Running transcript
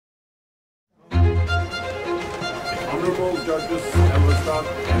Honorable Judges Elvestad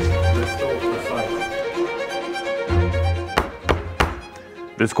and Listo presiding.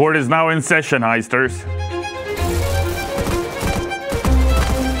 This court is now in session, Heisters.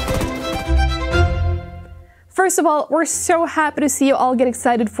 First of all, we're so happy to see you all get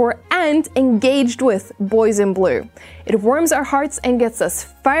excited for and engaged with Boys in Blue. It warms our hearts and gets us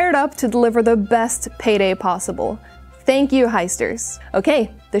fired up to deliver the best payday possible. Thank you, Heisters.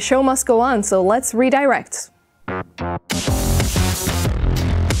 Okay, the show must go on, so let's redirect.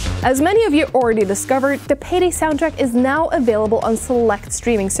 As many of you already discovered, the Payday soundtrack is now available on select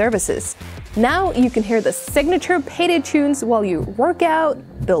streaming services. Now you can hear the signature Payday tunes while you work out,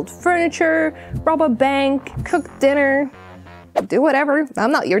 build furniture, rob a bank, cook dinner, do whatever.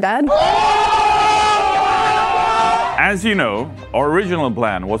 I'm not your dad. As you know, our original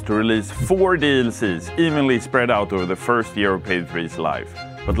plan was to release 4 DLCs evenly spread out over the first year of Payday 3's life.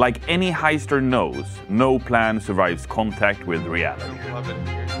 But like any heister knows, no plan survives contact with reality.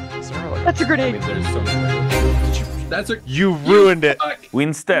 That's a grenade! You ruined it! We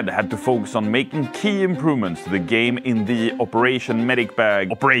instead had to focus on making key improvements to the game in the Operation Medic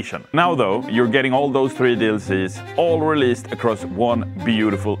Bag operation. Now though, you're getting all those 3 DLCs, all released across one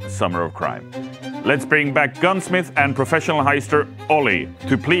beautiful summer of crime. Let's bring back gunsmith and professional heister Ollie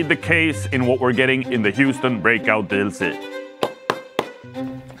to plead the case in what we're getting in the Houston Breakout DLC.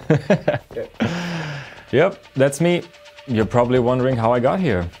 Yep, that's me. You're probably wondering how I got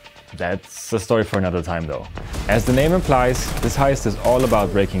here. That's a story for another time though. As the name implies, this heist is all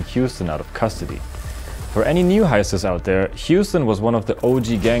about breaking Houston out of custody. For any new heisters out there, Houston was one of the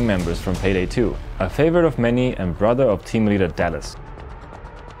OG gang members from Payday 2, a favorite of many and brother of team leader Dallas.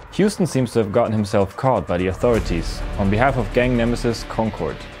 Houston seems to have gotten himself caught by the authorities on behalf of gang nemesis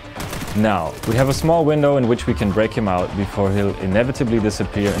Concord. Now, we have a small window in which we can break him out before he'll inevitably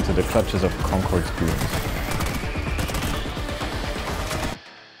disappear into the clutches of Concord's goons.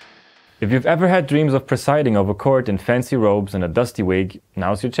 If you've ever had dreams of presiding over court in fancy robes and a dusty wig,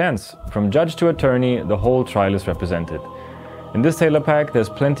 now's your chance. From judge to attorney, the whole trial is represented. In this tailor pack, there's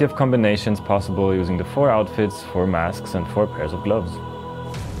plenty of combinations possible using the 4 outfits, 4 masks and 4 pairs of gloves.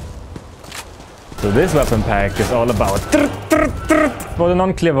 So this weapon pack is all about... For the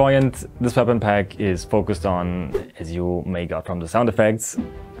non-clairvoyant, this weapon pack is focused on, as you may got from the sound effects,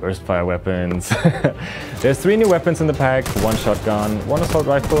 burst fire weapons. There's 3 new weapons in the pack, 1 shotgun, 1 assault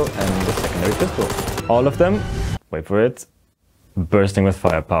rifle and the secondary pistol. All of them, wait for it, bursting with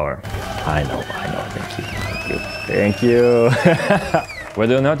firepower. I know, thank you.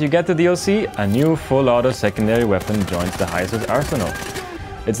 Whether or not you get the DLC, a new full-auto secondary weapon joins the heister's arsenal.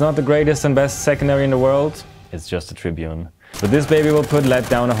 It's not the greatest and best secondary in the world, it's just a Tribune. But this baby will put lead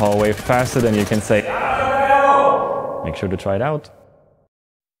down a hallway faster than you can say, make sure to try it out.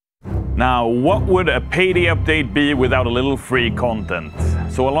 Now, what would a Payday update be without a little free content?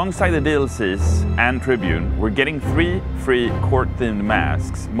 So alongside the DLCs and Tribune, we're getting 3 free court-themed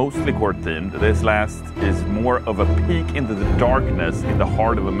masks, mostly court-themed. This last is more of a peek into the darkness in the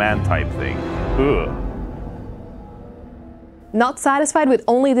heart of a man type thing. Ugh. Not satisfied with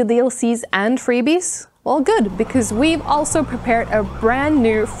only the DLCs and freebies? Well, good, because we've also prepared a brand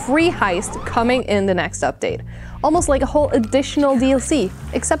new free heist coming in the next update. Almost like a whole additional DLC,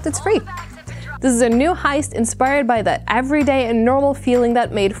 except it's free. This is a new heist inspired by that everyday and normal feeling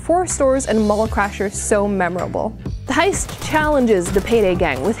that made 4 stores and Mall Crasher so memorable. The heist challenges the Payday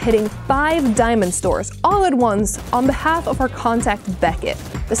gang with hitting 5 diamond stores all at once on behalf of our contact Beckett,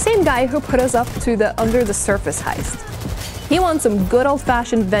 the same guy who put us up to the Under the Surface heist. He wants some good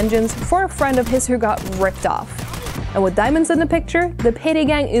old-fashioned vengeance for a friend of his who got ripped off. And with diamonds in the picture, the Payday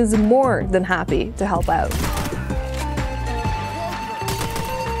gang is more than happy to help out.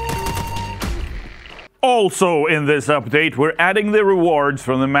 Also in this update, we're adding the rewards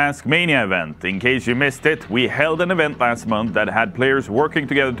from the Mask Mania event. In case you missed it, we held an event last month that had players working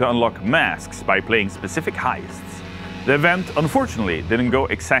together to unlock masks by playing specific heists. The event, unfortunately, didn't go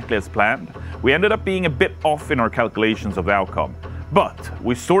exactly as planned. We ended up being a bit off in our calculations of the outcome. But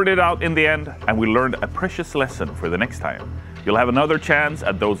we sorted it out in the end, and we learned a precious lesson for the next time. You'll have another chance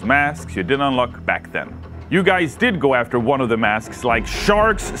at those masks you didn't unlock back then. You guys did go after one of the masks, like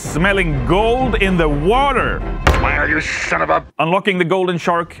sharks smelling gold in the water. Where, you son of a... Unlocking the golden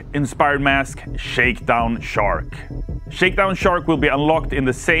shark-inspired mask, Shakedown Shark. Shakedown Shark will be unlocked in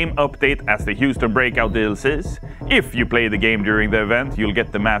the same update as the Houston Breakout DLCs. If you play the game during the event, you'll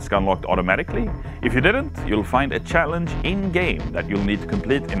get the mask unlocked automatically. If you didn't, you'll find a challenge in-game that you'll need to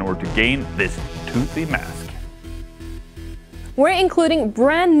complete in order to gain this toothy mask. We're including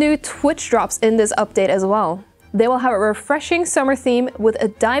brand new Twitch drops in this update as well. They will have a refreshing summer theme with a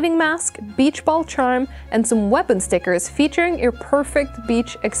diving mask, beach ball charm, and some weapon stickers featuring your perfect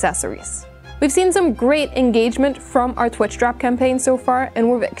beach accessories. We've seen some great engagement from our Twitch drop campaign so far, and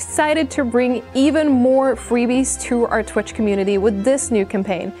we're excited to bring even more freebies to our Twitch community with this new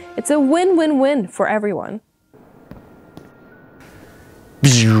campaign. It's a win-win-win for everyone.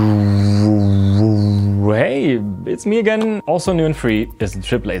 Hey, it's me again. Also new and free is the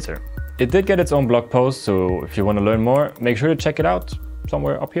Trip Laser. It did get its own blog post, so if you want to learn more, make sure to check it out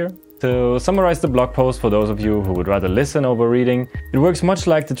somewhere up here. To summarize the blog post for those of you who would rather listen over reading, it works much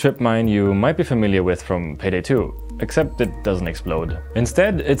like the trip mine you might be familiar with from Payday 2, except it doesn't explode.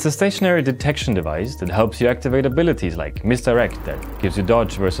 Instead, it's a stationary detection device that helps you activate abilities like Misdirect that gives you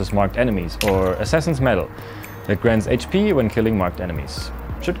dodge versus marked enemies, or Assassin's Medal that grants HP when killing marked enemies.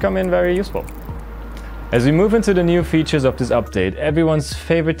 Should come in very useful. As we move into the new features of this update, everyone's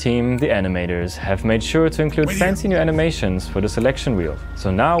favorite team, the animators, have made sure to include fancy new animations for the selection wheel.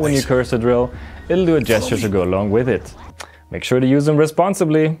 So now when you curse a drill, it'll do a gesture to go along with it. Make sure to use them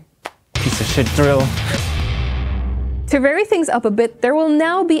responsibly. Piece of shit drill. To vary things up a bit, there will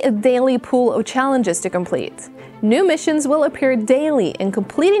now be a daily pool of challenges to complete. New missions will appear daily, and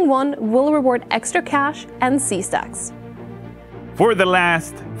completing one will reward extra cash and C-stacks. For the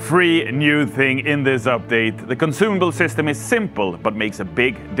last free new thing in this update, the consumable system is simple but makes a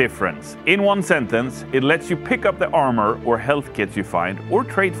big difference. In one sentence, it lets you pick up the armor or health kits you find or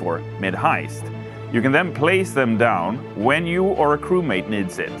trade for mid-heist. You can then place them down when you or a crewmate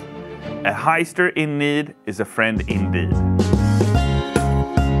needs it. A heister in need is a friend indeed.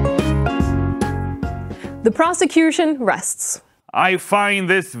 The prosecution rests. I find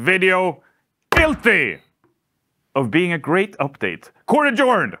this video guilty of being a great update. Court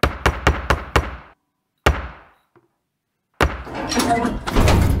adjourned!